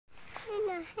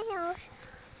house.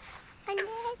 A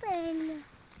neighbor's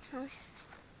house.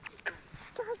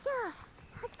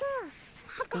 Right there.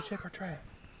 Let's go check our trap.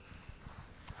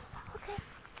 Okay.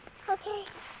 Okay.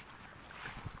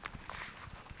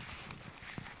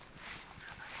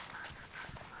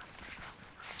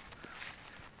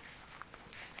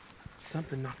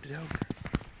 Something knocked it over.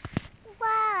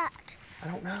 What? I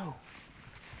don't know.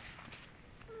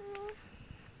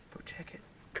 Go check it.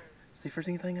 See if there's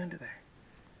anything under there.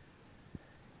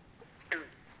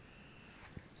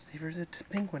 See if there's a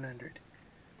penguin under it.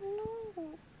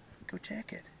 No. Go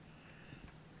check it.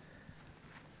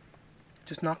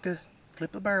 Just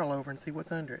flip the barrel over and see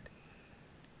what's under it.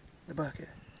 The bucket.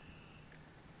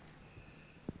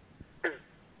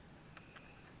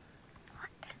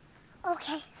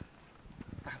 Okay.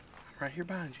 I'm right here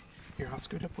behind you. Here, I'll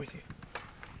scoot up with you.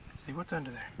 See what's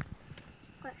under there.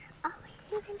 What? Oh,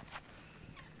 you can...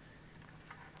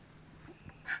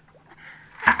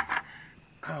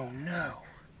 Oh no.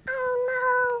 Oh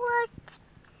no, what's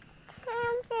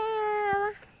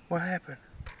happening? What happened?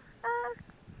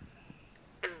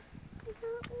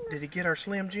 Did he get our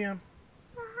Slim Jim?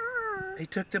 He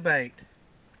took the bait.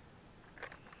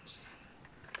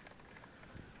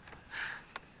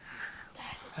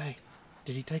 Hey,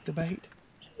 did he take the bait?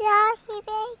 Yeah, he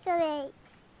made the bait.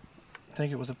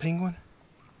 Think it was a penguin?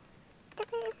 The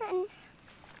penguin.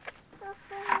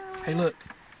 Hey, look.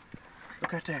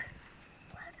 Look right there.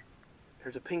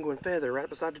 There's a penguin feather right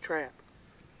beside the trap.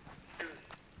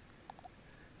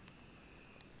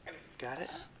 Got it?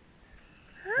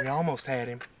 We almost had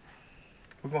him.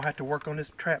 We're going to have to work on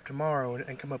this trap tomorrow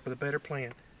and come up with a better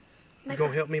plan. You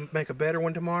going to help me make a better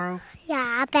one tomorrow?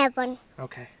 Yeah, a bad one.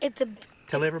 Okay.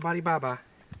 Tell everybody bye-bye.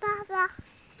 Bye-bye.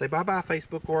 Say bye-bye,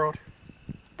 Facebook world.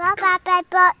 Bye-bye,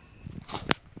 bye-bye.